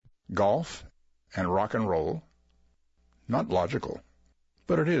golf and rock and roll. Not logical,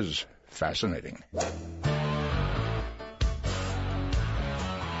 but it is fascinating.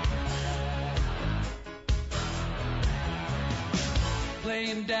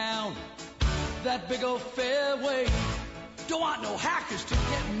 Laying down that big old fairway. Don't want no hackers to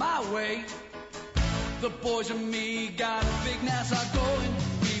get in my way. The boys and me got a big Nassau going.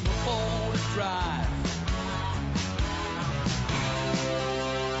 We were born to drive.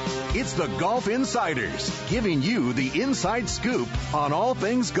 It's the Golf Insiders, giving you the inside scoop on all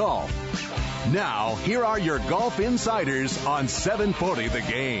things golf. Now, here are your Golf Insiders on 740 The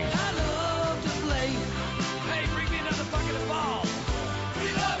Game. I love to play. Hey, bring me another bucket of balls.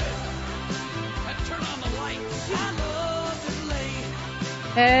 We love it. And turn on the lights. I love to play.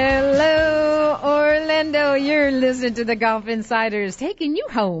 Hello, Orlando. You're listening to the Golf Insiders, taking you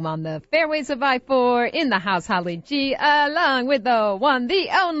home on the fairways of I-4 in the house, Holly G, along with the one, the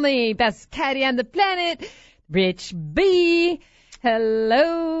only, best caddy on the planet, Rich B.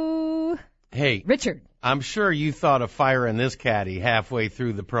 Hello. Hey, Richard. I'm sure you thought of firing this caddy halfway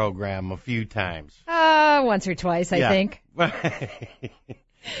through the program a few times. Once or twice, I think.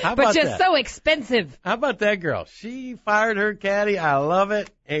 How but about just that? so expensive. How about that girl? She fired her caddy. I love it.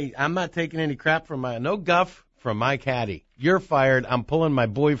 Hey, I'm not taking any crap from no guff from my caddy. You're fired. I'm pulling my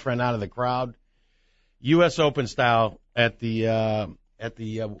boyfriend out of the crowd. U.S. Open style at the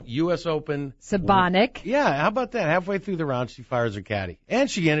U.S. Open. Sabonic. Yeah, how about that? Halfway through the round, she fires her caddy. And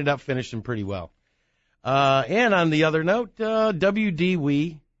she ended up finishing pretty well. And on the other note, WD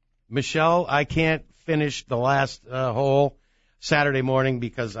Wee. Michelle, I can't finish the last hole Saturday morning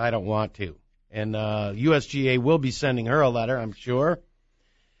because I don't want to. And USGA will be sending her a letter, I'm sure.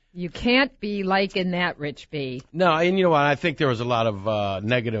 You can't be liking that, Rich B. No, and you know what? I think there was a lot of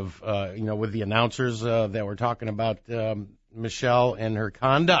negative, with the announcers that were talking about Michelle and her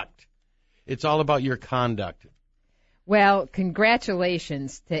conduct. It's all about your conduct. Well,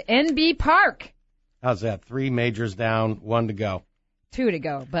 congratulations to NB Park. How's that? 3 majors down, 1 to go. 2 to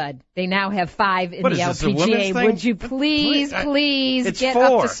go, bud. They now have 5 in What the is this, a women's LPGA. thing? Would you please It's get 4.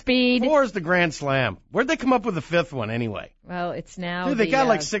 up to speed? 4 is the Grand Slam. Where'd they come up with the 5th one anyway? Well, it's now Dude, they got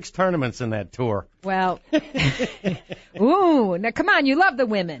like 6 tournaments in that tour. Well, ooh, now come on, you love the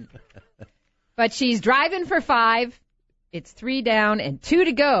women. But she's driving for 5. It's 3 down and 2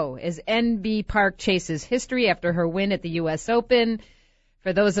 to go as NB Park chases history after her win at the U.S. Open.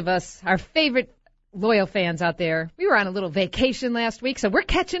 For those of us, our favorite loyal fans out there, we were on a little vacation last week, so we're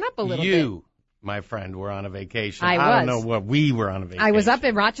catching up a little bit. You, my friend, were on a vacation. I don't was. know what we were on a vacation. I was up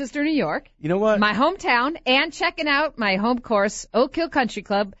in Rochester, New York. You know what? My hometown, and checking out my home course, Oak Hill Country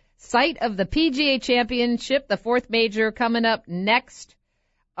Club, site of the PGA Championship, the 4th major coming up next,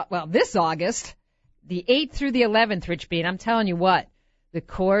 this August, the 8th through the 11th, Rich B. And I'm telling you what, the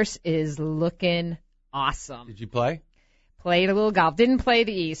course is looking awesome. Did you play? Played a little golf. Didn't play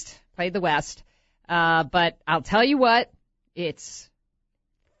the East, played the West. But I'll tell you what, it's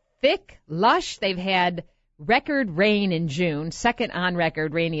thick, lush. They've had record rain in June, second on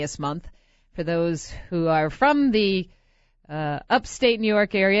record rainiest month. For those who are from the upstate New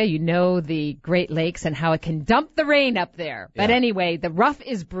York area, you know the Great Lakes and how it can dump the rain up there. But anyway, the rough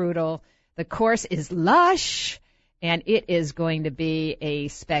is brutal. The course is lush, and it is going to be a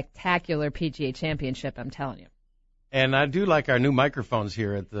spectacular PGA Championship, I'm telling you. And I do like our new microphones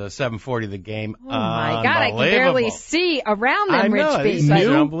here at the 740 The Game. Oh, my God, I can barely see around them, Rich B. These things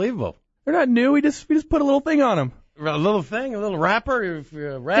are unbelievable. They're not new. We just put a little thing on them. A little thing, a little wrapper. If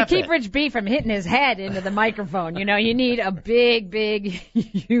you wrap to keep it. Rich B from hitting his head into the microphone, you need a big,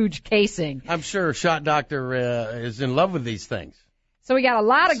 huge casing. I'm sure Shot Doctor is in love with these things. So we got a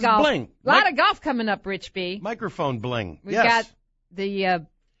lot of golf. Bling. A lot of golf coming up, Rich B. Microphone bling. We Yes. got the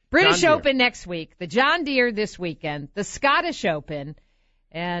British Open next week, the John Deere this weekend, the Scottish Open,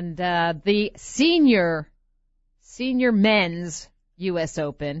 and the senior men's U.S.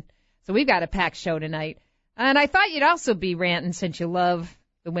 Open. So we've got a packed show tonight. And I thought you'd also be ranting since you love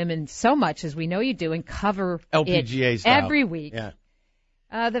the women so much, as we know you do, and cover LPGA it style. every week.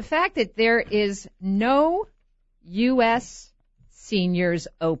 Yeah. The fact that there is no U.S. Seniors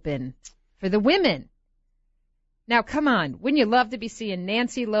Open for the women. Now, come on. Wouldn't you love to be seeing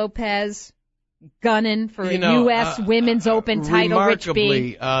Nancy Lopez gunning for a U.S. Women's Open title, Rich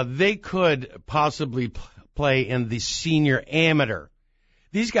B? Remarkably, they could possibly play in the senior amateur.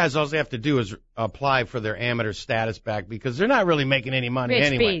 These guys, all they have to do is apply for their amateur status back because they're not really making any money Rich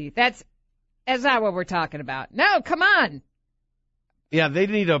anyway. B, that's not what we're talking about. No, come on. Yeah, they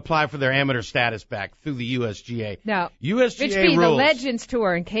need to apply for their amateur status back through the USGA. No. USGA Rich B, rules. the Legends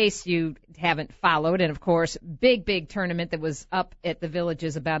Tour, in case you haven't followed, and of course, big tournament that was up at the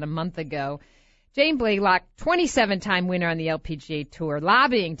Villages about a month ago. Jane Blalock, 27-time winner on the LPGA Tour,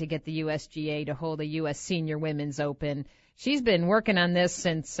 lobbying to get the USGA to hold a U.S. Senior Women's Open. She's been working on this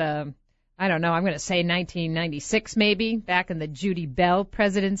since, I'm going to say 1996 maybe, back in the Judy Bell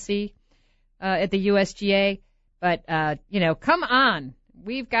presidency at the USGA. But, come on.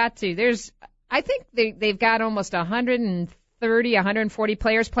 We've got to. I think they've got almost 130, 140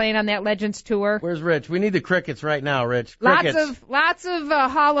 players playing on that Legends Tour. Where's Rich? We need the crickets right now, Rich. Lots of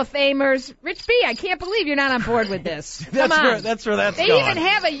Hall of Famers. Rich B, I can't believe you're not on board with this. Come on. That's where that's they going. They even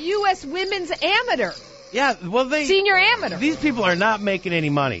have a U.S. Women's Amateur. Yeah, well, Senior Amateur. These people are not making any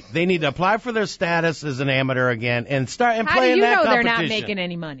money. They need to apply for their status as an amateur again and start and How play do in you that know competition. they're not making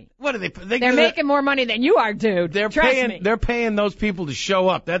any money? What are they? They're making more money than you are, dude. Trust me. They're paying those people to show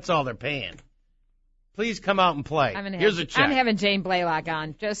up. That's all they're paying. Please come out and play. Here's a check. I'm having Jane Blalock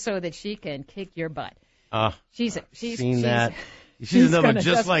on just so that she can kick your butt. She's that. She's another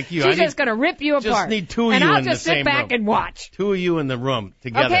just like you. She's just going to rip you apart. Just need two of you in the same room. And I'll just sit back and watch. Two of you in the room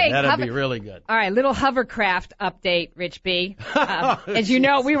together. Okay, that'd be really good. All right, little hovercraft update, Rich B. As you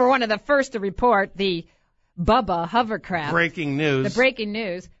know, we were one of the first to report the Bubba hovercraft. Breaking news. The breaking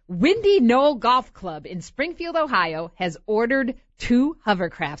news. Windy Knoll Golf Club in Springfield, Ohio, has ordered 2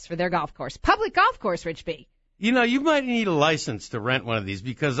 hovercrafts for their golf course. Public golf course, Rich B. You know, you might need a license to rent one of these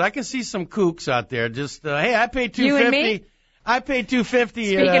because I can see some kooks out there just, hey, I paid $250. You and me? I paid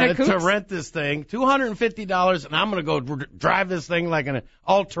 $250 to rent this thing, $250, and I'm going to go drive this thing like an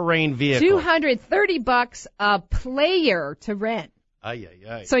all-terrain vehicle. $230 a player to rent.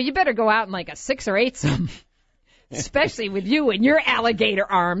 Ay. So you better go out in like a 6 or 8 some, especially with you and your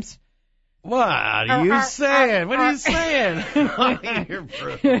alligator arms. What are you saying? What are you saying? You're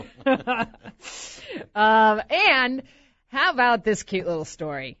brutal. And how about this cute little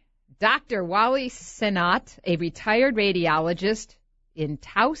story? Dr. Wally Senat, a retired radiologist in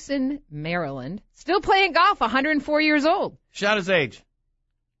Towson, Maryland, still playing golf, 104 years old. Shot his age.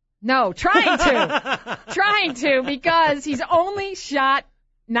 No, trying to, because he's only shot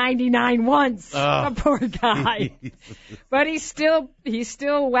 99 once. The poor guy. But he's still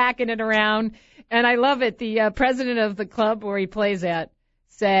whacking it around. And I love it. The president of the club where he plays at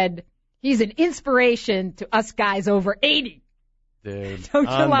said he's an inspiration to us guys over 80. Dude, don't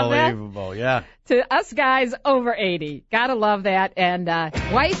you love that? Unbelievable, yeah. To us guys over 80. Gotta love that. And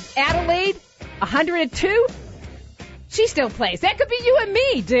wife, Adelaide, 102. She still plays. That could be you and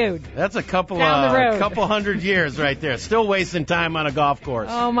me, dude. That's a couple hundred years right there. Still wasting time on a golf course.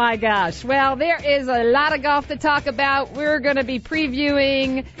 Oh, my gosh. Well, there is a lot of golf to talk about. We're going to be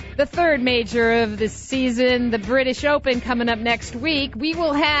previewing the 3rd major of this season, the British Open, coming up next week. We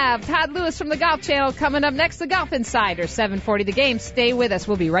will have Todd Lewis from the Golf Channel coming up next, the Golf Insider, 740 The Game. Stay with us.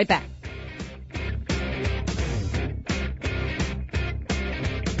 We'll be right back.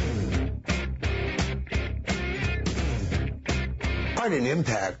 Quite an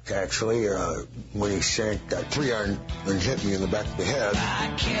impact, actually, when he sank that 3-iron and hit me in the back of the head.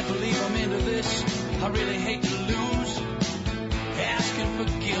 I can't believe I'm into this. I really hate to lose. Asking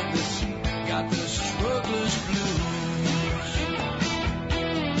forgiveness. Got the struggler's blues.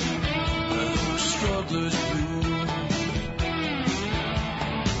 Struggler's blues.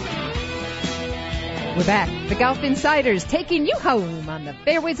 We're back. The Golf Insiders taking you home on the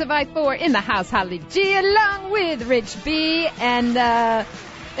fairways of I-4 in the house. Holly G along with Rich B. And that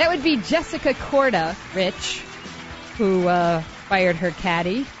would be Jessica Korda, Rich, who fired her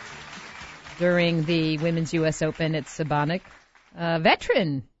caddy during the Women's U.S. Open at Sabonic.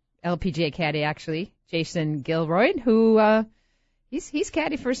 Veteran LPGA caddy, actually, Jason Gilroy, who he's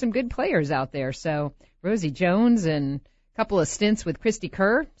caddy for some good players out there. So Rosie Jones and a couple of stints with Christy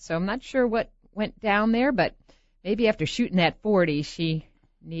Kerr. So I'm not sure what went down there, but maybe after shooting that 40, she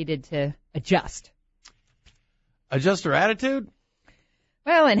needed to adjust. Adjust her attitude?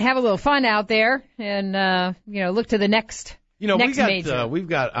 Well, and have a little fun out there and, look to the next major. We've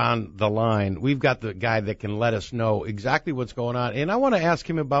got on the line, we've got the guy that can let us know exactly what's going on. And I want to ask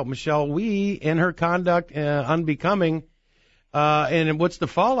him about Michelle Wie and her conduct unbecoming. And what's the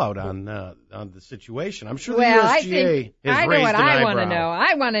fallout on the situation? I'm sure the USGA has raised an eyebrow. I want to know.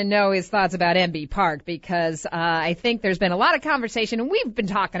 I want to know his thoughts about MB Park because I think there's been a lot of conversation, and we've been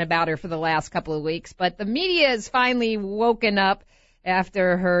talking about her for the last couple of weeks, but the media has finally woken up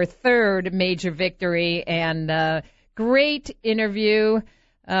after her 3rd major victory, and great interview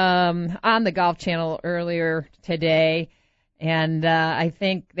on the Golf Channel earlier today. And I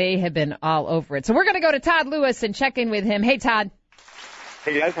think they have been all over it. So we're going to go to Todd Lewis and check in with him. Hey, Todd.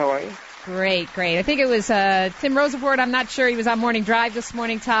 Hey guys, how are you? Great. I think it was Tim Rosenford. I'm not sure. He was on Morning Drive this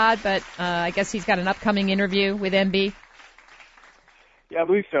morning, Todd, but I guess he's got an upcoming interview with MB. Yeah, I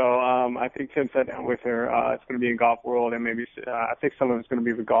believe so. I think Tim sat down with her. It's going to be in Golf World, and maybe I think some of it's going to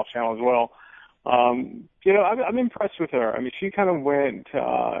be with Golf Channel as well. I'm impressed with her. I mean, she kind of went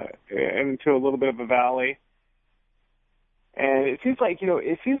into a little bit of a valley. And it seems like, the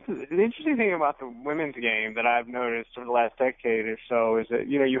interesting thing about the women's game that I've noticed over the last decade or so is that,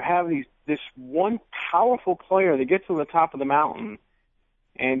 you have this one powerful player that gets to the top of the mountain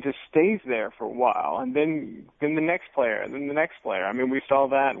and just stays there for a while, and then the next player, and then the next player. I mean, we saw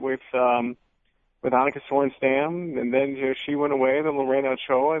that with Annika Sorenstam, and then she went away, then Lorena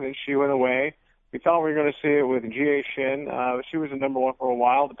Ochoa, and then she went away. We thought we were going to see it with Jia Shin. She was the number one for a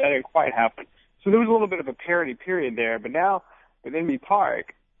while, but that didn't quite happen. So there was a little bit of a parity period there, but now with Inbee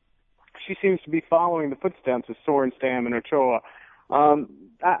Park, she seems to be following the footsteps of Sorenstam and Ochoa. I'm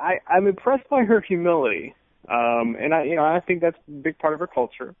impressed by her humility, and I think that's a big part of her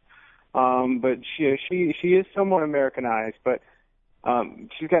culture. But she is somewhat Americanized, but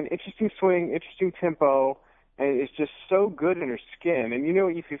she's got an interesting swing, interesting tempo, and it's just so good in her skin. And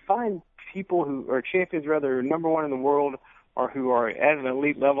if you find people who are champions, rather number one in the world, or who are at an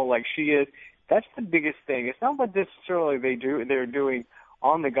elite level like she is, that's the biggest thing. It's not what necessarily they're doing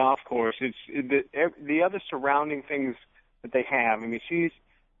on the golf course. It's the other surrounding things that they have. I mean, she's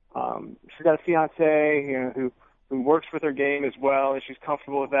got a fiance, who works with her game as well, and she's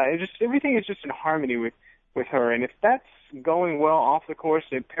comfortable with that. Everything is just in harmony with her. And if that's going well off the course,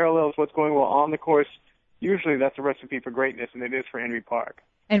 it parallels what's going well on the course. Usually, that's a recipe for greatness, and it is for Inbee Park.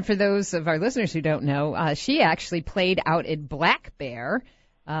 And for those of our listeners who don't know, she actually played out at Black Bear,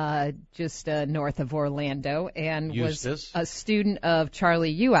 just north of Orlando, and was a student of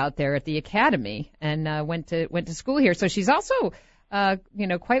Charlie Yu out there at the academy, and went to school here. So she's also,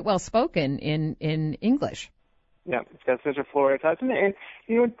 quite well spoken in English. Yeah, it's got such a Florida touch, and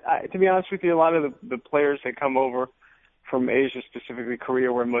to be honest with you, a lot of the players that come over from Asia, specifically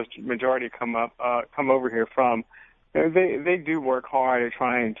Korea, where majority come over here from, they do work hard at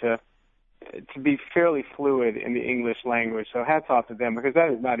trying to be fairly fluid in the English language. So hats off to them, because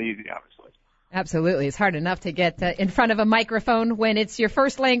that is not easy, obviously. Absolutely. It's hard enough to get in front of a microphone when it's your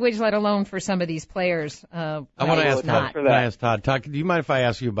first language, let alone for some of these players. I want to ask Todd. Todd, do you mind if I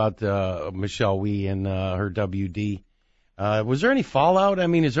ask you about Michelle Wie and her WD? Was there any fallout? I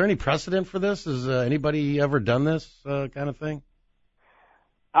mean, is there any precedent for this? Has anybody ever done this kind of thing?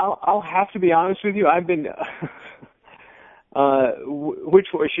 I'll have to be honest with you. I've been. Which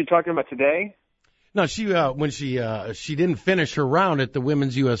was she talking about today? No, when she didn't finish her round at the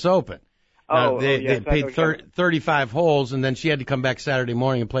Women's U.S. Open. They paid 35 holes, and then she had to come back Saturday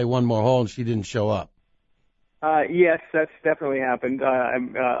morning and play one more hole, and she didn't show up. Yes, that's definitely happened.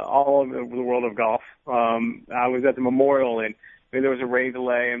 All over the world of golf. I was at the Memorial, and there was a rain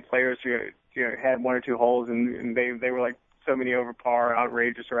delay, and players had one or two holes, and they were like so many over par,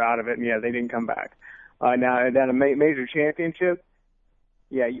 outrageous, or out of it, and they didn't come back. Now at a major championship,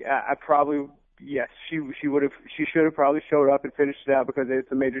 she should have probably showed up and finished it out, because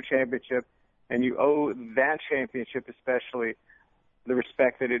it's a major championship, and you owe that championship especially the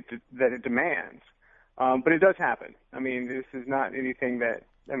respect that it demands. But it does happen. I mean, this is not anything that,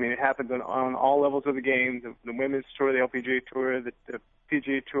 it happens on all levels of the game, the Women's Tour, the LPGA Tour, the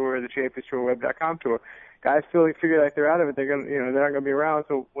PGA Tour, the Champions Tour, Web.com Tour. Guys figure like they're out of it, they're not going to be around,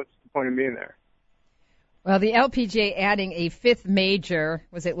 so what's the point of being there? Well, the LPGA adding a fifth major,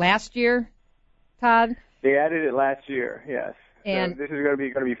 was it last year, Todd? They added it last year, yes. And so this is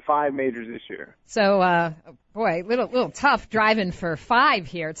going to be 5 majors this year. So, boy, little tough driving for 5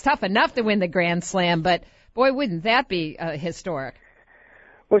 here. It's tough enough to win the Grand Slam, but boy, wouldn't that be historic?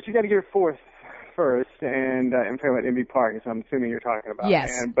 Well, you got to get her 4th first, and I'm talking about Inbee Park, as I'm assuming you're talking about.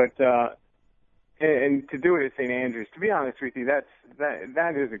 Yes. And to do it at St. Andrews, to be honest with you, that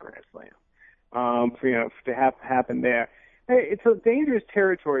is a Grand Slam. To happen there. Hey, it's a dangerous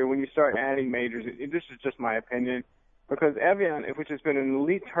territory when you start adding majors. This is just my opinion, because Evian, which has been an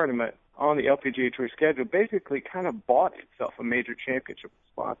elite tournament on the LPGA Tour schedule, basically kind of bought itself a major championship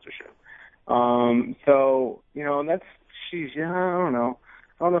sponsorship. I don't know. I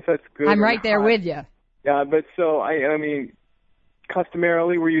don't know if that's good. I'm right there with you. Yeah, but so I mean,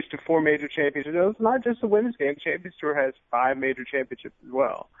 customarily we're used to 4 major championships. It's not just the women's game. The Champions Tour has 5 major championships as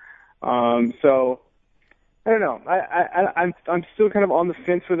well. So I don't know. I'm still kind of on the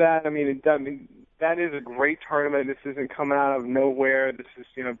fence with that. I mean, that is a great tournament. This isn't coming out of nowhere. This has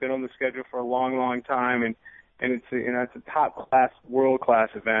been on the schedule for a long, long time, and it's it's a top class, world class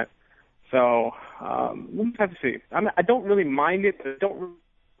event. So we'll have to see. I don't really mind it, but I don't really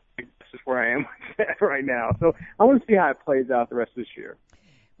think this is where I am right now. So I want to see how it plays out the rest of this year.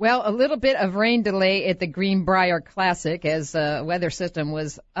 Well, a little bit of rain delay at the Greenbrier Classic as the weather system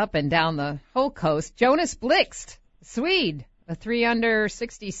was up and down the whole coast. Jonas Blixt, Swede, a 3-under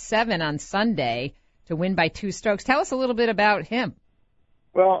 67 on Sunday to win by 2 strokes. Tell us a little bit about him.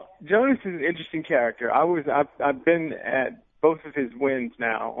 Well, Jonas is an interesting character. I've been at both of his wins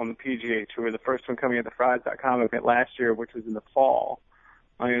now on the PGA Tour. The first one coming at the Frys.com event last year, which was in the fall,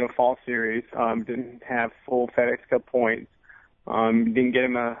 in a fall series. Didn't have full FedEx Cup points. Didn't get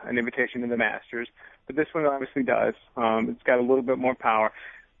him an invitation to the Masters, but this one obviously does. It's got a little bit more power,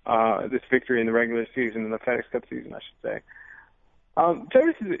 this victory in the regular season, in the FedEx Cup season, I should say.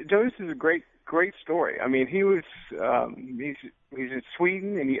 Jonas is a great story. I mean, he's in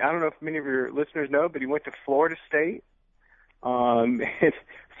Sweden, and I don't know if many of your listeners know, but he went to Florida State, and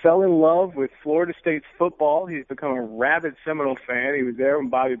fell in love with Florida State's football. He's become a rabid Seminole fan. He was there when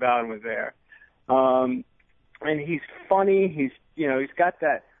Bobby Bowden was there. And he's funny. He's got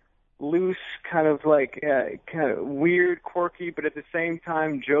that loose, kind of weird, quirky, but at the same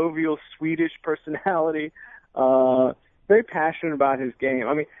time jovial Swedish personality. Very passionate about his game.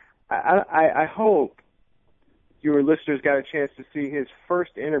 I mean, I hope your listeners got a chance to see his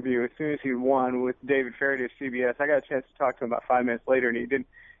first interview as soon as he won with David Faraday of CBS. I got a chance to talk to him about 5 minutes later, and he didn't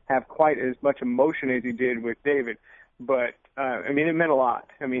have quite as much emotion as he did with David. But, I mean, it meant a lot.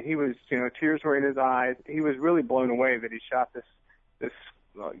 I mean, he was, tears were in his eyes. He was really blown away that he shot this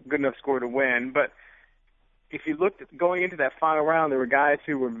good enough score to win. But if you looked at going into that final round, there were guys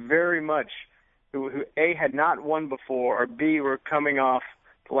who were very much, who A, had not won before, or B, were coming off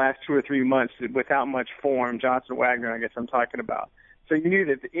the last 2 or 3 months without much form. Johnson Wagner, I guess I'm talking about. So you knew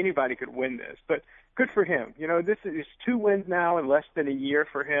that anybody could win this. But good for him. This is 2 wins now in less than a year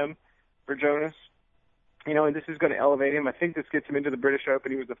for him, for Jonas. And this is going to elevate him. I think this gets him into the British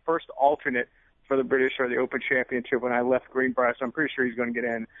Open. He was the first alternate for the British or the Open Championship when I left Greenbrier, so I'm pretty sure he's going to get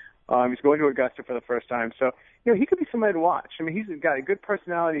in. He's going to Augusta for the first time. So, he could be somebody to watch. I mean, he's got a good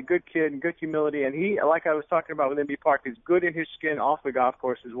personality, a good kid, and good humility, and he, like I was talking about with MB Park, is good in his skin off the golf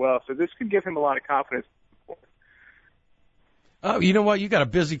course as well. So this could give him a lot of confidence. Oh, you know what? You got a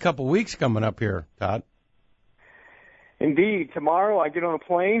busy couple weeks coming up here, Todd. Indeed. Tomorrow I get on a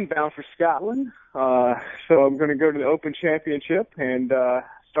plane bound for Scotland. So I'm going to go to the Open Championship and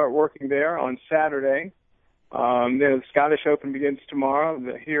start working there on Saturday. Then the Scottish Open begins tomorrow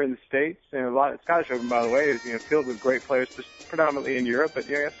here in the States. And the Scottish Open, by the way, is filled with great players, predominantly in Europe, but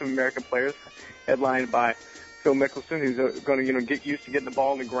you have some American players headlined by Phil Mickelson, who's going to get used to getting the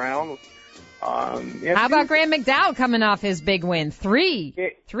ball on the ground. How about Graham McDowell coming off his big win? Three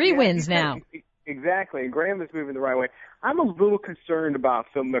wins now. Exactly, and Graham is moving the right way. I'm a little concerned about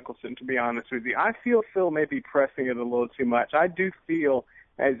Phil Mickelson, to be honest with you. I feel Phil may be pressing it a little too much. I do feel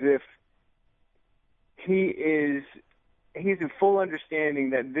as if he's in full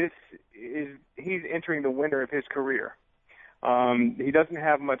understanding that he's entering the winter of his career. He doesn't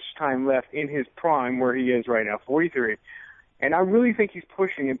have much time left in his prime where he is right now, 43. And I really think he's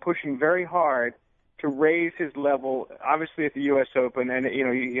pushing very hard to raise his level, obviously at the U.S. Open, and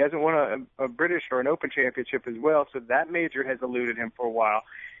he hasn't won a British or an Open Championship as well, so that major has eluded him for a while.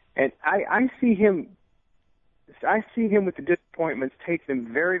 And I see him with the disappointments take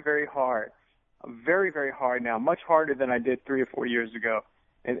them very, very hard, very, very hard now, much harder than I did 3 or 4 years ago.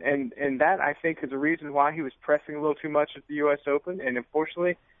 And that I think is the reason why he was pressing a little too much at the U.S. Open, and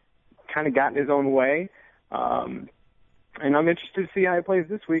unfortunately, kind of got in his own way. And I'm interested to see how he plays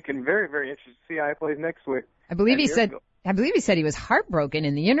this week, and very, very interested to see how he plays next week. I believe he said he was heartbroken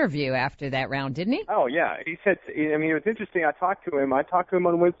in the interview after that round, didn't he? Oh yeah, he said. I mean, it was interesting. I talked to him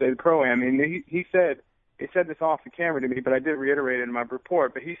on Wednesday, the Pro-Am, and he said this off the camera to me, but I did reiterate it in my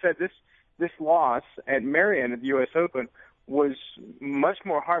report. But he said this loss at Merion at the U.S. Open was much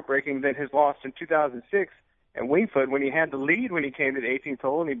more heartbreaking than his loss in 2006 at Winged Foot when he had the lead when he came to the 18th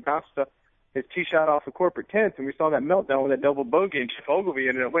hole and he bounced his tee shot off the corporate 10th, and we saw that meltdown with that double bogey, and Chip Ogilvy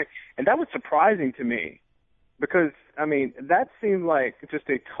ended up winning. And that was surprising to me because, I mean, that seemed like just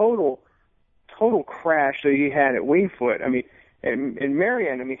a total crash that he had at Winged Foot. I mean, in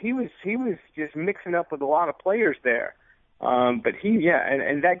Merion, I mean, he was just mixing up with a lot of players there. But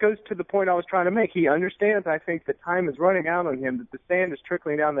and that goes to the point I was trying to make. He understands, I think, that time is running out on him, that the sand is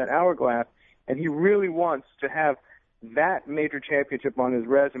trickling down that hourglass, and he really wants to have that major championship on his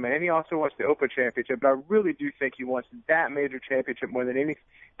resume, and he also wants the Open Championship. But I really do think he wants that major championship more than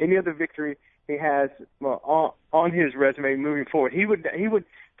any other victory he has on his resume moving forward. He would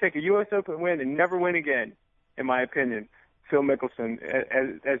take a U.S. Open win and never win again, in my opinion. Phil Mickelson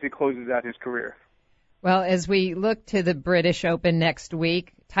as he closes out his career. Well, as we look to the British Open next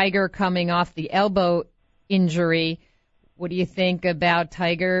week, Tiger coming off the elbow injury, what do you think about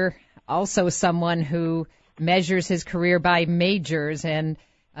Tiger? Also someone who measures his career by majors, and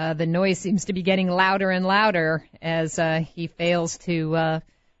the noise seems to be getting louder and louder as he fails to,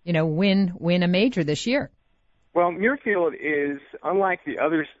 win a major this year. Well, Muirfield is, unlike the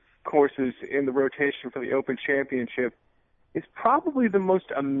other courses in the rotation for the Open Championship, is probably the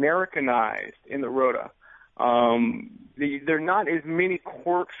most Americanized in the Rota. There are not as many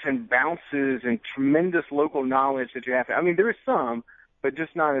quirks and bounces and tremendous local knowledge that you have to. I mean, there is some, but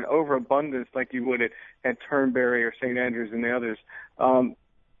just not an overabundance like you would at Turnberry or St. Andrews and the others.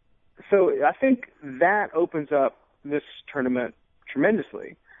 So I think that opens up this tournament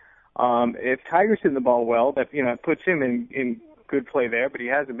tremendously. If Tiger's hitting the ball well, that puts him in good play there, but he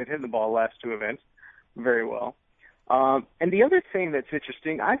hasn't been hitting the ball the last two events very well. And the other thing that's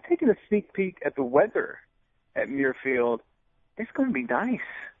interesting, I've taken a sneak peek at the weather at Muirfield. It's going to be nice.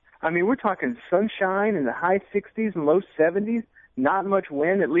 I mean, we're talking sunshine in the high 60s and low 70s, not much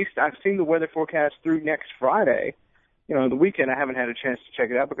wind. At least I've seen the weather forecast through next Friday. The weekend I haven't had a chance to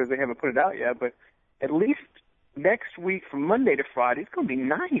check it out because they haven't put it out yet, but at least next week from Monday to Friday, it's going to be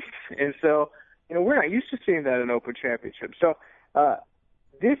nice. And so, we're not used to seeing that in Open Championship. So,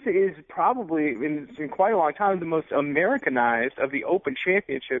 this is probably, in quite a long time, the most Americanized of the Open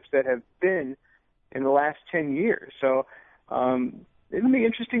Championships that have been in the last 10 years. So it'll be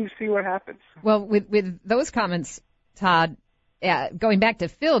interesting to see what happens. Well, with those comments, Todd, going back to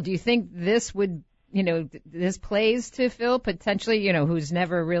Phil, do you think this would, this plays to Phil potentially, who's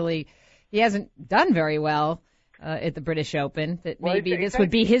never really, he hasn't done very well at the British Open, that maybe this would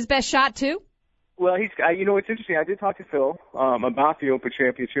be his best shot too? Well, it's interesting. I did talk to Phil about the Open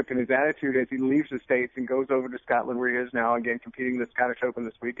Championship and his attitude as he leaves the States and goes over to Scotland, where he is now, again, competing in the Scottish Open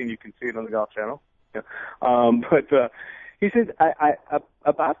this week, and you can see it on the Golf Channel. Yeah. But he said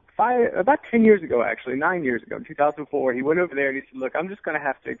about 10 years ago, actually, 9 years ago, in 2004, he went over there and he said, look, I'm just going to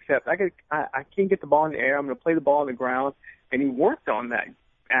have to accept. I can't get the ball in the air. I'm going to play the ball on the ground. And he worked on that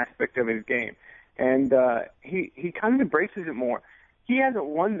aspect of his game. And he kind of embraces it more. He hasn't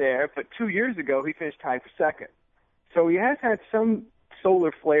won there, but 2 years ago he finished tied for second. So he has had some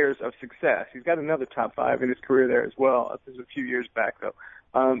solar flares of success. He's got another top five in his career there as well. This was a few years back,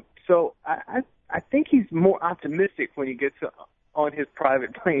 though. So I think he's more optimistic when he gets on his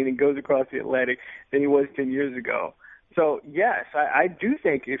private plane and goes across the Atlantic than he was 10 years ago. So, yes, I do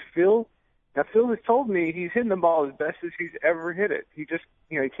think if Phil has told me he's hitting the ball as best as he's ever hit it. He just,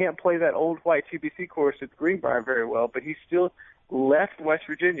 he can't play that old white TBC course at the Greenbrier very well, but he still left West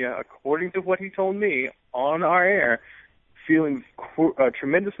Virginia, according to what he told me on our air, feeling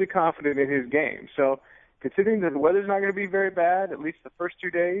tremendously confident in his game. So considering that the weather's not going to be very bad, at least the first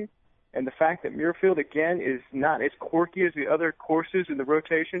 2 days, and the fact that Muirfield, again, is not as quirky as the other courses in the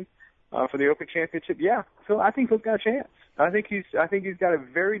rotation for the Open Championship, I think Phil's got a chance. I think he's got a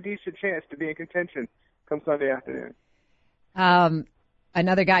very decent chance to be in contention come Sunday afternoon.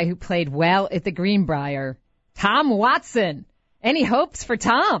 Another guy who played well at the Greenbrier, Tom Watson. Any hopes for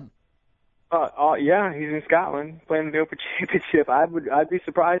Tom? Yeah, he's in Scotland playing the Open Championship. I'd be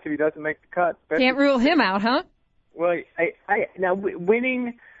surprised if he doesn't make the cut. Can't rule him out, huh? Well, now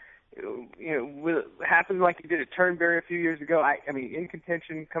winning, happened like he did at Turnberry a few years ago. I mean, in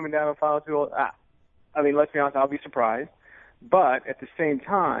contention, coming down on Final Tour. Let's be honest, I'll be surprised. But at the same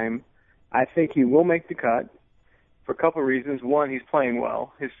time, I think he will make the cut for a couple of reasons. One, he's playing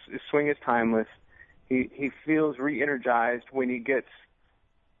well. His swing is timeless. He feels re-energized when he gets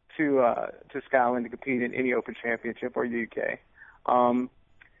to Scotland to compete in any Open Championship or the UK.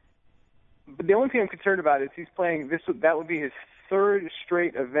 But the only thing I'm concerned about is he's playing this. That would be his third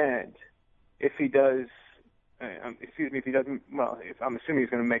straight event if he does. If he doesn't. Well, I'm assuming he's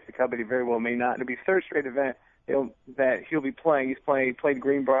going to make the cut, but he very well may not. It'll be third straight event that he'll be playing. He played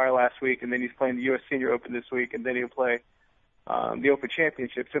Greenbrier last week, and then he's playing the U.S. Senior Open this week, and then he'll play the Open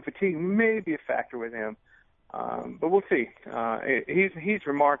Championship. So fatigue may be a factor with him. But we'll see. He's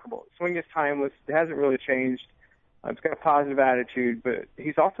remarkable. Swing is timeless. It hasn't really changed. He's got a positive attitude, but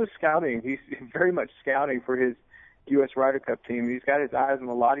he's also scouting. He's very much scouting for his U.S. Ryder Cup team. He's got his eyes on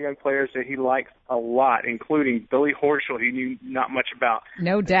a lot of young players that he likes a lot, including Billy Horschel, he knew not much about.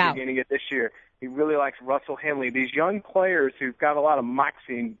 No doubt. At the beginning of this year. He really likes Russell Henley. These young players who've got a lot of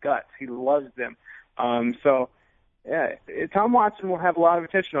moxie and guts, he loves them. Yeah, Tom Watson will have a lot of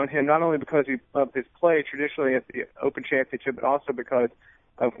attention on him, not only because of his play traditionally at the Open Championship, but also because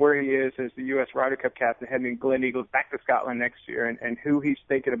of where he is as the U.S. Ryder Cup captain heading Glen Eagles back to Scotland next year, and who he's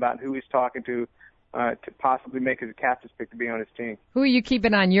thinking about, who he's talking to to possibly make as a captain's pick to be on his team. Who are you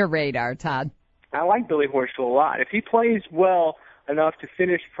keeping on your radar, Todd? I like Billy Horschel a lot. If he plays well enough to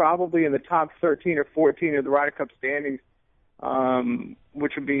finish probably in the top 13 or 14 of the Ryder Cup standings,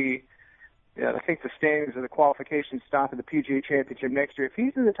 which would be, I think, the standings of the qualification stop at the PGA Championship next year. If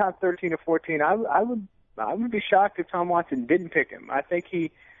he's in the top 13 or 14, I would be shocked if Tom Watson didn't pick him. I think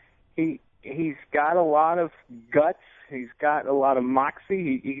he's got a lot of guts. He's got a lot of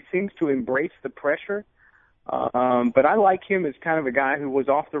moxie. He seems to embrace the pressure. But I like him as kind of a guy who was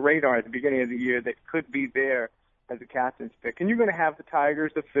off the radar at the beginning of the year that could be there as a captain's pick. And you're going to have the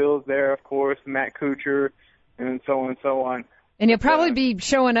Tigers, the Phils there, of course, Matt Kuchar, and so on and so on. And he'll probably be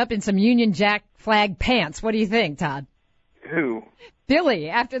showing up in some Union Jack flag pants. What do you think, Todd? Who? Billy,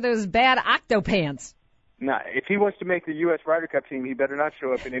 after those bad octo pants. No, if he wants to make the U.S. Ryder Cup team, he better not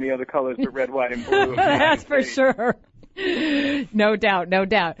show up in any other colors but red, white, and blue. That's for sure. No doubt, no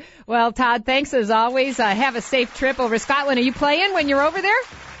doubt. Well, Todd, thanks as always. Have a safe trip over to Scotland. Are you playing when you're over there?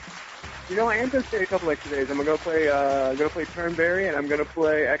 You know, I am going to stay a couple extra days. I'm going to play Turnberry, and I'm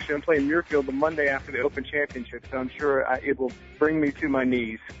playing Muirfield the Monday after the Open Championship, so I'm sure it will bring me to my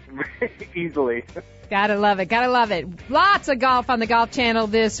knees easily. Gotta love it, gotta love it. Lots of golf on the Golf Channel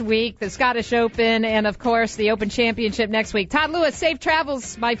this week, the Scottish Open, and of course the Open Championship next week. Todd Lewis, safe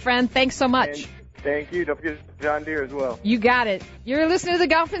travels, my friend. Thanks so much. And thank you. Don't forget John Deere as well. You got it. You're listening to the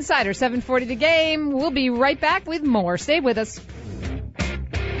Golf Insider, 740 The Game. We'll be right back with more. Stay with us.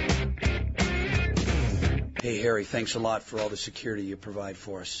 Hey, Harry, thanks a lot for all the security you provide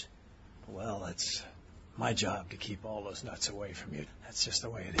for us. Well, it's my job to keep all those nuts away from you. That's just the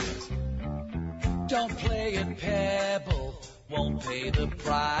way it is. Don't play at Pebble, won't pay the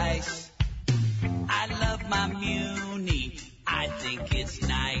price. I love my Muni, I think it's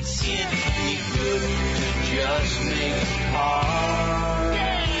nice. It'd be good to just make a par.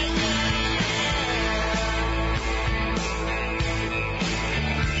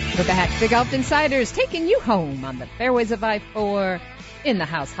 We're back. The Golf Insiders taking you home on the fairways of I-4. In the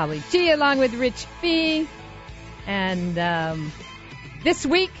house, Holly G, along with Rich B. And this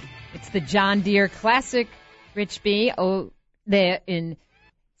week, it's the John Deere Classic, Rich B. There in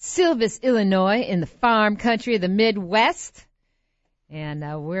Silvis, Illinois, in the farm country of the Midwest. And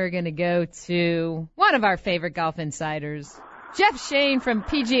we're going to go to one of our favorite Golf Insiders, Jeff Shane from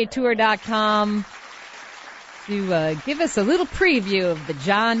PGAtour.com, to give us a little preview of the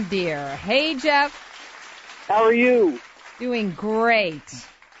John Deere. Hey, Jeff. How are you? Doing great.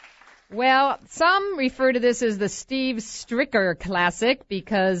 Well, some refer to this as the Steve Stricker Classic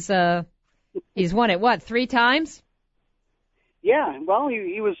because he's won it, 3 times? Yeah, well,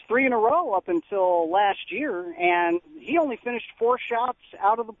 he was 3 in a row up until last year, and he only finished 4 shots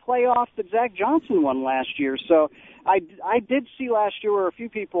out of the playoff that Zach Johnson won last year. So I did see last year where a few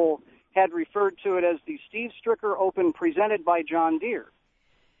people had referred to it as the Steve Stricker Open presented by John Deere.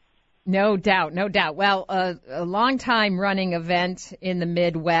 No doubt, no doubt. Well, a long-time running event in the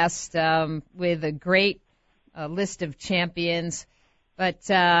Midwest with a great list of champions. But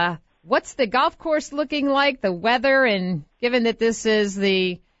what's the golf course looking like, the weather, and given that this is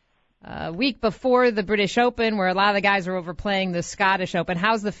the week before the British Open where a lot of the guys are over playing the Scottish Open,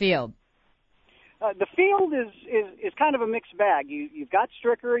 how's the field? The field is kind of a mixed bag. You've got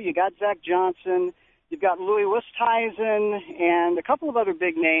Stricker, you got Zach Johnson, you've got Louis Oosthuizen, and a couple of other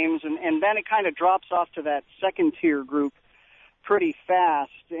big names, and then it kind of drops off to that second-tier group pretty fast.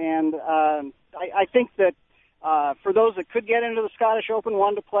 And I think that for those that could get into the Scottish Open,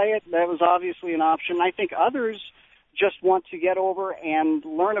 wanted to play it, that was obviously an option. I think others just want to get over and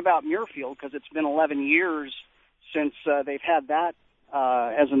learn about Muirfield because it's been 11 years since they've had that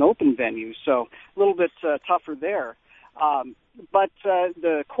as an open venue, so a little bit tougher there. But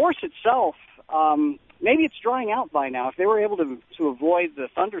the course itself, maybe it's drying out by now. If they were able to avoid the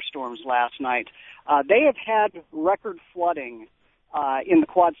thunderstorms last night, they have had record flooding in the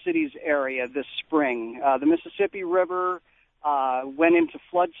Quad Cities area this spring. The Mississippi River went into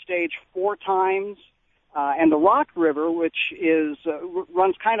flood stage 4 times, and the Rock River, which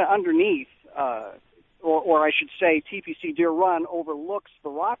runs kind of underneath, or I should say TPC Deer Run overlooks the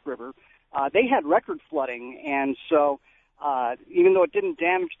Rock River, they had record flooding, and so even though it didn't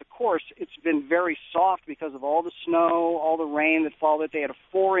damage the course, it's been very soft because of all the snow, all the rain that followed it. They had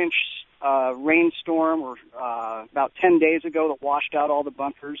a 4-inch rainstorm about 10 days ago that washed out all the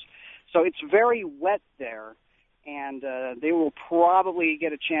bunkers. So it's very wet there, and they will probably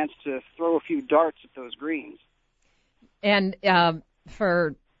get a chance to throw a few darts at those greens. And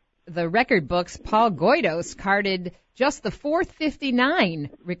for the record books, Paul Goydos carded just the 4th 59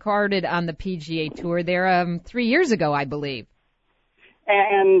 recorded on the PGA Tour there 3 years ago, I believe.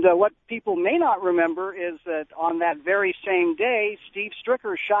 And what people may not remember is that on that very same day, Steve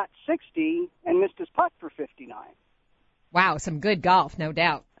Stricker shot 60 and missed his putt for 59. Wow, some good golf, no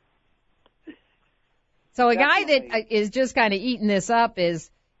doubt. So a guy that is just kind of eating this up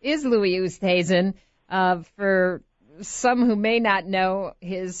is Louis Oosthuizen. For some who may not know,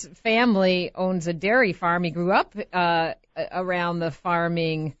 his family owns a dairy farm. He grew up around the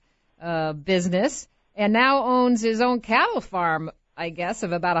farming business and now owns his own cattle farm, I guess,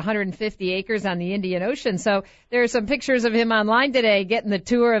 of about 150 acres on the Indian Ocean. So there are some pictures of him online today getting the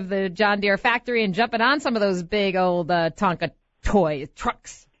tour of the John Deere factory and jumping on some of those big old Tonka toy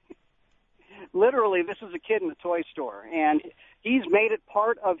trucks. Literally, this is a kid in a toy store, and he's made it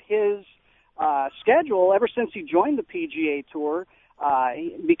part of his schedule ever since he joined the PGA Tour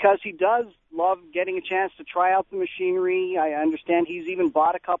because he does love getting a chance to try out the machinery. I understand he's even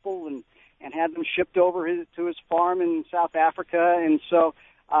bought a couple and had them shipped over to his farm in South Africa. And so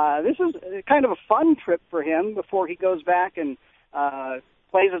this is kind of a fun trip for him before he goes back and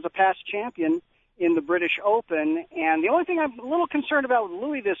plays as a past champion in the British Open. And the only thing I'm a little concerned about with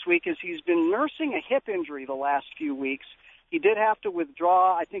Louis this week is he's been nursing a hip injury the last few weeks. He did have to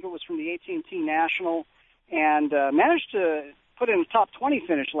withdraw, I think it was from the AT&T National, and managed to put in a top 20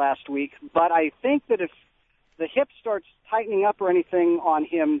 finish last week. But I think that if the hip starts tightening up or anything on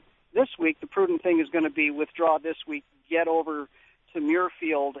him this week, the prudent thing is going to be withdraw this week, get over to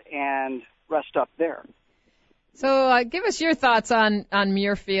Muirfield, and rest up there. So give us your thoughts on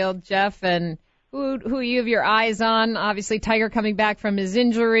Muirfield, Jeff, and who you have your eyes on. Obviously, Tiger coming back from his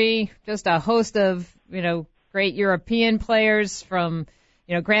injury, just a host of, great European players from,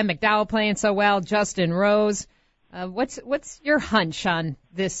 Graham McDowell playing so well, Justin Rose. What's your hunch on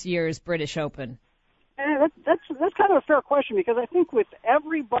this year's British Open? That's kind of a fair question, because I think with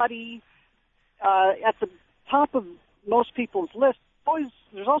everybody at the top of most people's list,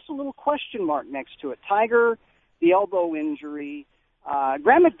 there's also a little question mark next to it. Tiger, the elbow injury.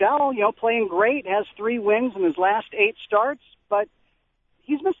 Graham McDowell, playing great, has 3 wins in his last 8 starts, but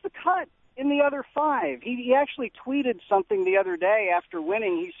he's missed the cut in the other 5. He actually tweeted something the other day after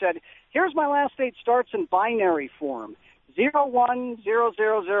winning. He said, "Here's my last 8 starts in binary form.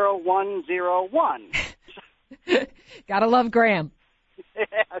 0-1-0-0-0-1-0-1." Gotta love Graham. Yeah,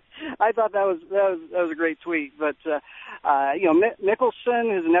 I thought that was a great tweet. But Mickelson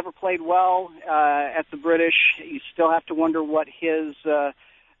has never played well at the British. You still have to wonder what his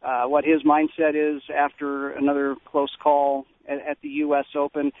mindset is after another close call at the U.S.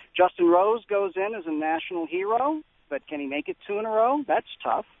 Open. Justin Rose goes in as a national hero, but can he make it 2 in a row? That's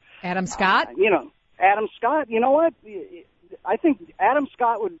tough. Adam Scott? Adam Scott, you know what? I think Adam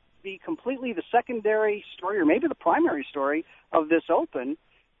Scott would be completely the secondary story, or maybe the primary story, of this Open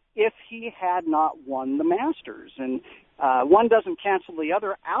if he had not won the Masters. And one doesn't cancel the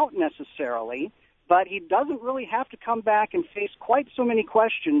other out necessarily, but he doesn't really have to come back and face quite so many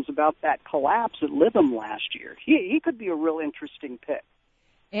questions about that collapse at Lytham last year. He could be a real interesting pick.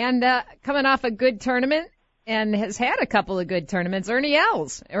 And coming off a good tournament, and has had a couple of good tournaments, Ernie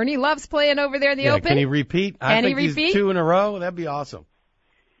Els. Ernie loves playing over there in the Open. Can he repeat? I think he's 2 in a row. That'd be awesome.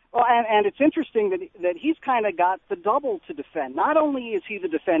 Well, and it's interesting that he's kind of got the double to defend. Not only is he the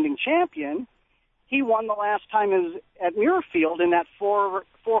defending champion, he won the last time at Muirfield in that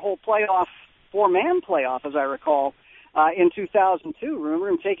four-hole playoff, 4-man playoff, as I recall, in 2002. Remember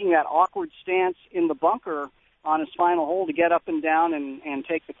him taking that awkward stance in the bunker on his final hole to get up and down and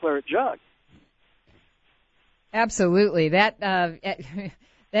take the claret jug. Absolutely. That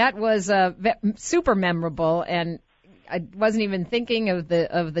was super memorable, and I wasn't even thinking of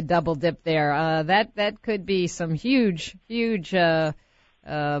the double dip there. That could be some huge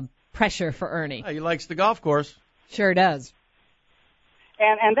pressure for Ernie. He likes the golf course. Sure does.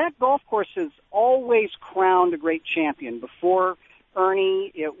 And that golf course has always crowned a great champion. Before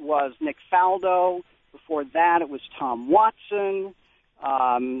Ernie, it was Nick Faldo. Before that, it was Tom Watson.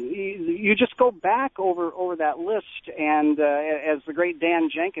 You just go back over that list, and as the great Dan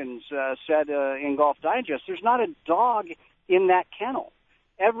Jenkins said in Golf Digest, there's not a dog in that kennel.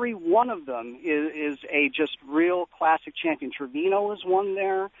 Every one of them is a just real classic champion. Trevino is one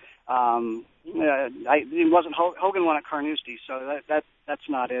there. It wasn't Hogan won at Carnoustie, so that's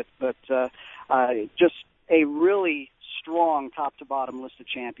not it. But just a really strong top-to-bottom list of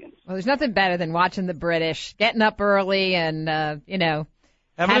champions. Well, there's nothing better than watching the British, getting up early and,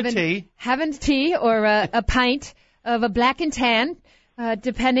 having tea or a pint of a black and tan,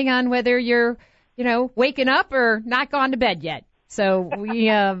 depending on whether you're, waking up or not gone to bed yet. So we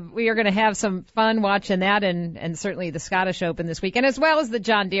are going to have some fun watching that and certainly the Scottish Open this weekend, as well as the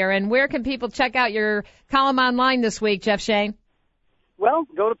John Deere. And where can people check out your column online this week, Jeff Shane? Well,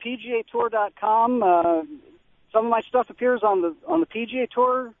 go to PGAtour.com. Some of my stuff appears on the PGA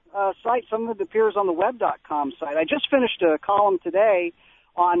Tour site. Some of it appears on the web.com site. I just finished a column today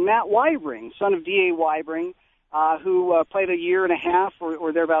on Matt Weibring, son of D.A. Weibring, who played a year and a half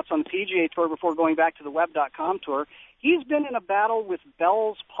or thereabouts on the PGA Tour before going back to the web.com tour. He's been in a battle with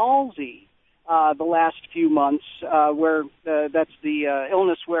Bell's palsy the last few months, where that's the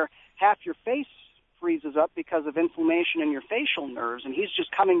illness where half your face freezes up because of inflammation in your facial nerves, and he's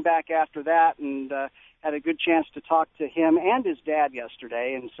just coming back after that, and had a good chance to talk to him and his dad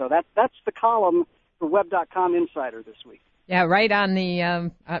yesterday, and so that's the column for Web.com Insider this week. Yeah, right on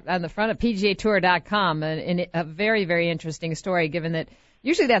the front of PGAtour.com, and a very, very interesting story, given that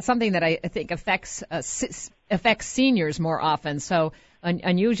usually that's something that I think affects seniors more often, so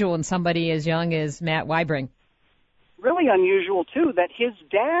unusual in somebody as young as Matt Weibring. Really unusual, too, that his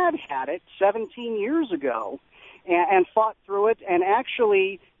dad had it 17 years ago and fought through it, and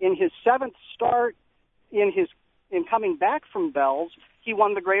actually in his seventh start in coming back from Bell's, he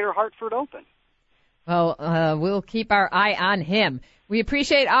won the Greater Hartford Open. Well, we'll keep our eye on him. We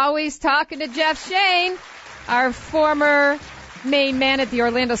appreciate always talking to Jeff Shane, our former main man at the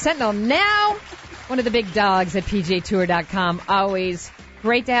Orlando Sentinel, now one of the big dogs at PGAtour.com. Always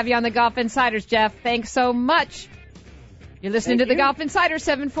great to have you on the Golf Insiders, Jeff. Thanks so much. You're listening to the Golf Insider,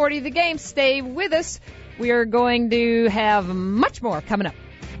 740 The Game. Stay with us. We are going to have much more coming up.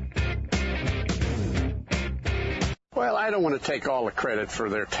 Well, I don't want to take all the credit for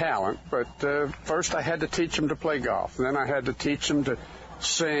their talent, but first I had to teach them to play golf. Then I had to teach them to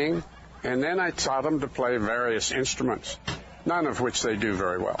sing, and then I taught them to play various instruments, none of which they do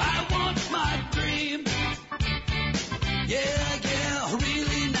very well. I want my dream. Yeah,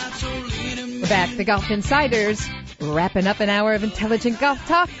 really not so lean. We're back, the Golf Insiders, wrapping up an hour of intelligent golf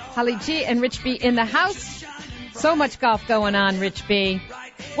talk. Holly G and Rich B in the house. So much golf going on, Rich B.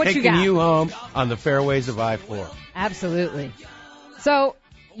 What you got? Taking you home on the fairways of I-4. Absolutely. So,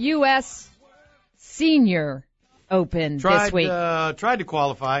 U.S. Senior Open this week. Tried to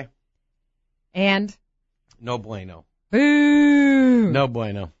qualify. And? No bueno. Boo! No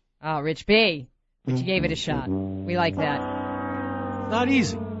bueno. Oh, Rich B. But you gave it a shot. We like that. Not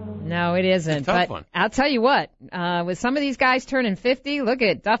easy. No, it isn't. It's a tough but one. I'll tell you what, with some of these guys turning 50, look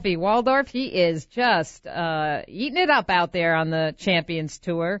at Duffy Waldorf. He is just eating it up out there on the Champions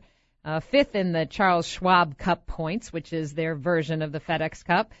Tour. Fifth in the Charles Schwab Cup points, which is their version of the FedEx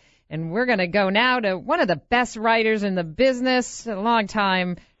Cup. And we're going to go now to one of the best writers in the business, a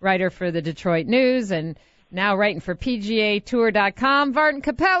longtime writer for the Detroit News, and now writing for PGAtour.com, Vartan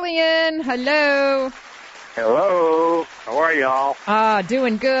Capellian. Hello. Hello. How are y'all?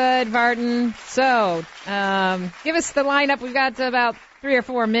 Doing good, Vartan. So, give us the lineup. We've got about 3 or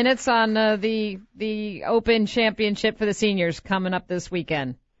 4 minutes on the Open Championship for the seniors coming up this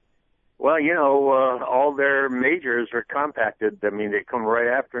weekend. Well, all their majors are compacted. I mean, they come right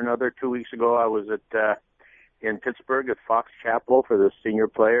after another. 2 weeks ago, I was in Pittsburgh at Fox Chapel for the senior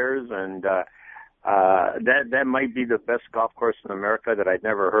players, and that might be the best golf course in America that I'd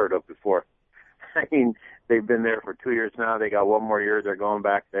never heard of before. I mean, they've been there for 2 years now. They got one more year. They're going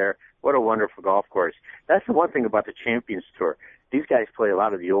back there. What a wonderful golf course. That's the one thing about the Champions Tour. These guys play a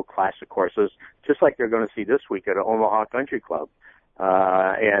lot of the old classic courses, just like they're going to see this week at Omaha Country Club.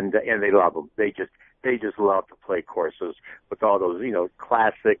 And they love them. They just love to play courses with all those,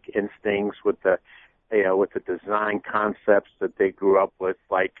 classic instincts with the design concepts that they grew up with,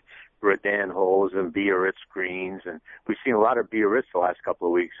 like Redan holes and Biarritz greens. And we've seen a lot of Biarritz the last couple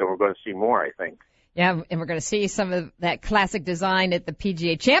of weeks, so we're going to see more, I think. Yeah, and we're going to see some of that classic design at the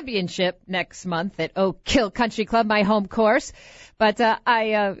PGA Championship next month at Oak Hill Country Club, my home course. But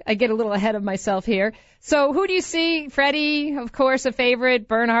I get a little ahead of myself here. So who do you see? Freddie, of course, a favorite.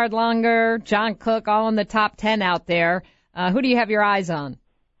 Bernhard Langer, John Cook, all in the top 10 out there. Who do you have your eyes on?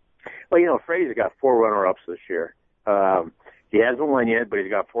 Well, Freddie's got 4 runner-ups this year. He hasn't won yet, but he's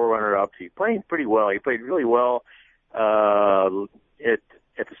got 4 runner-ups. He's playing pretty well. He played really well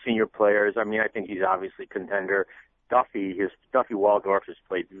at the senior players. I mean, I think he's obviously contender. Duffy Waldorf has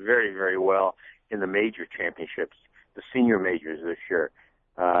played very, very well in the major championships, the senior majors this year.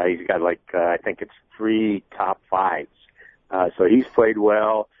 He's got I think it's 3 top 5s. So he's played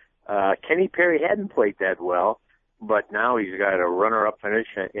well. Kenny Perry hadn't played that well, but now he's got a runner-up finish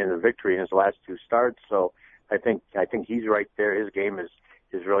in the victory in his last 2 starts. So I think he's right there. His game is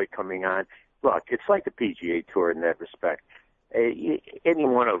really coming on. Look, it's like the PGA Tour in that respect. Any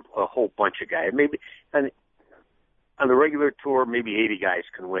one of a whole bunch of guys. Maybe on the regular tour, maybe 80 guys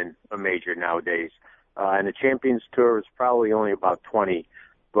can win a major nowadays. And the Champions Tour is probably only about 20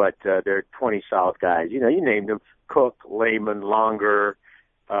 but they're 20 solid guys. You named them: Cook, Lehman, Longer.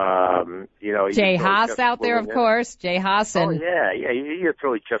 Jay Haas out there, of course. Jay Haas and you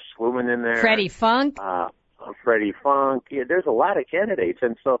throw Jeff Sluman in there. Freddie Funk. Freddie Funk. Yeah, there's a lot of candidates,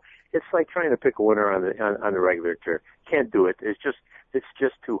 and so it's like trying to pick a winner on the regular turf. Can't do it. It's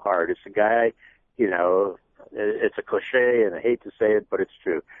just too hard. It's a guy, it's a cliche, and I hate to say it, but it's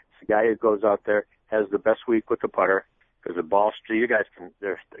true. It's a guy who goes out there, has the best week with the putter, because you guys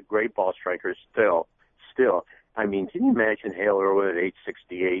they're great ball strikers still. I mean, can you imagine Hale Irwin at age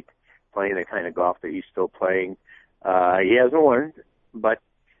 68 playing the kind of golf that he's still playing? He hasn't won, but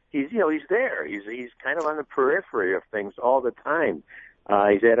he's there. He's kind of on the periphery of things all the time.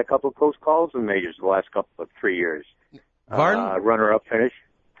 He's had a couple of close calls in majors the last 3 years. Runner-up finish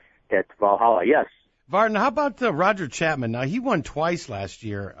at Valhalla, yes. Varden, how about Roger Chapman? Now, he won twice last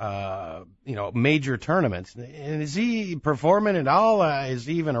year, major tournaments. And is he performing at all? Is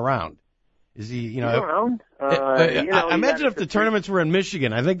he even around? Is he, around? I imagine if the tournaments were in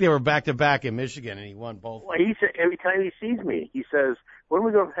Michigan. I think they were back-to-back in Michigan, and he won both. Well, every time he sees me, he says, when are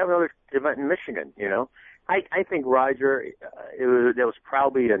we going to have another event in Michigan, I think Roger, that was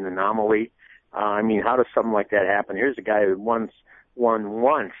probably an anomaly. I mean, how does something like that happen? Here's a guy who won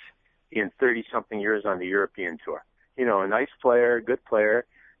once in 30-something years on the European Tour. A nice player, good player,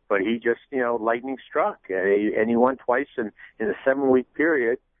 but he just, lightning struck. And he won twice in a 7-week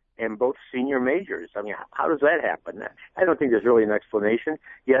period, and both senior majors. I mean, how does that happen? I don't think there's really an explanation.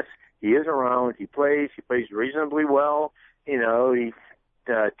 Yes, he is around. He plays reasonably well. He's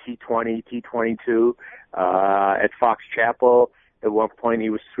T20, T22. At Fox Chapel, at one point he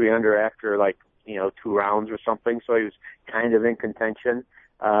was 3 under after 2 rounds or something, so he was kind of in contention.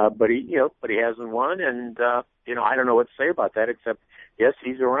 But he hasn't won, and I don't know what to say about that except yes,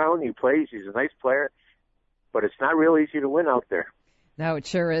 he's around, he plays, he's a nice player, but it's not real easy to win out there. No, it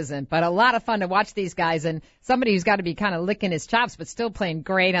sure isn't. But a lot of fun to watch these guys, and somebody who's got to be kind of licking his chops but still playing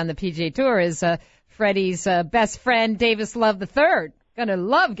great on the PGA Tour is Freddie's best friend, Davis Love III. Gonna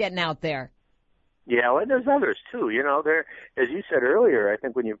love getting out there. Yeah, well, there's others too. There, as you said earlier, I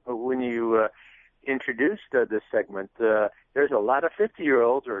think when you introduced this segment, there's a lot of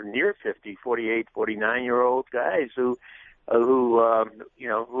 50-year-olds or near 50, 48, 49-year-old guys who are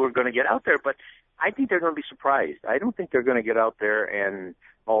going to get out there. But I think they're going to be surprised. I don't think they're going to get out there and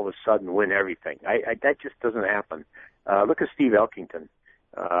all of a sudden win everything. That just doesn't happen. Look at Steve Elkington.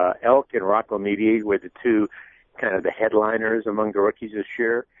 Elk and Rocco Mediate were the two kind of the headliners among the rookies this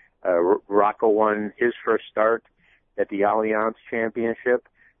year. Rocco won his first start at the Allianz Championship,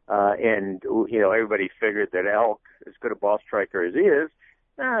 and everybody figured that Elk, as good a ball striker as he is,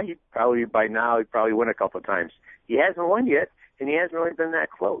 he'd probably win a couple of times. He hasn't won yet, and he hasn't really been that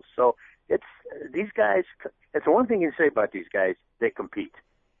close. So it's these guys. It's the one thing you can say about these guys: they compete.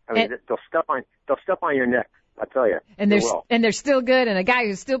 I mean, they'll step on your neck. I tell you. And they're still good, and a guy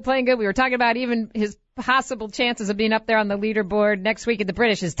who's still playing good. We were talking about even his possible chances of being up there on the leaderboard next week at the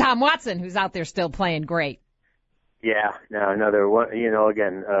British is Tom Watson, who's out there still playing great. Yeah, another one.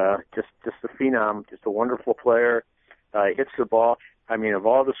 Again, just a phenom, just a wonderful player. Hits the ball. I mean, of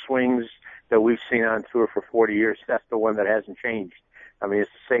all the swings that we've seen on tour for 40 years, that's the one that hasn't changed. I mean,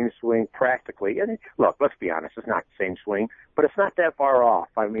 it's the same swing practically. And look, let's be honest, it's not the same swing, but it's not that far off.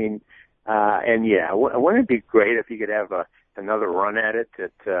 I mean, wouldn't it be great if he could have another run at it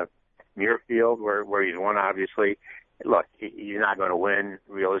at Muirfield, where he's won, obviously. Look, he's not going to win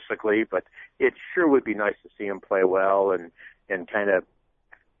realistically, but it sure would be nice to see him play well and kind of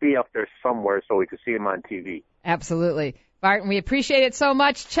be up there somewhere so we could see him on TV. Absolutely. Vartan, we appreciate it so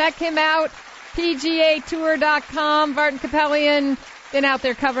much. Check him out, PGAtour.com. Vartan Capellian, been out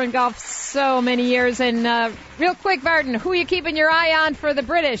there covering golf so many years. And real quick, Vartan, who are you keeping your eye on for the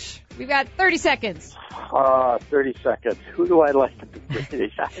British? We've got 30 seconds. 30 seconds. Who do I like at the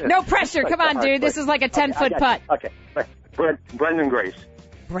British? No pressure. Come on, dude. This is like a 10-foot putt. Okay. Brendan Grace.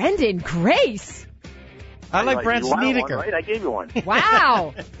 Brendan Grace? I like Brent Snedeker. Right? I gave you one.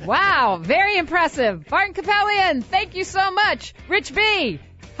 Wow. Wow. Very impressive. Vartan Capellian, thank you so much. Rich B,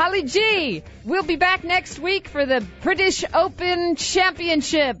 Holly G. We'll be back next week for the British Open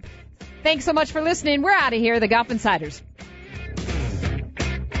Championship. Thanks so much for listening. We're out of here, the Golf Insiders.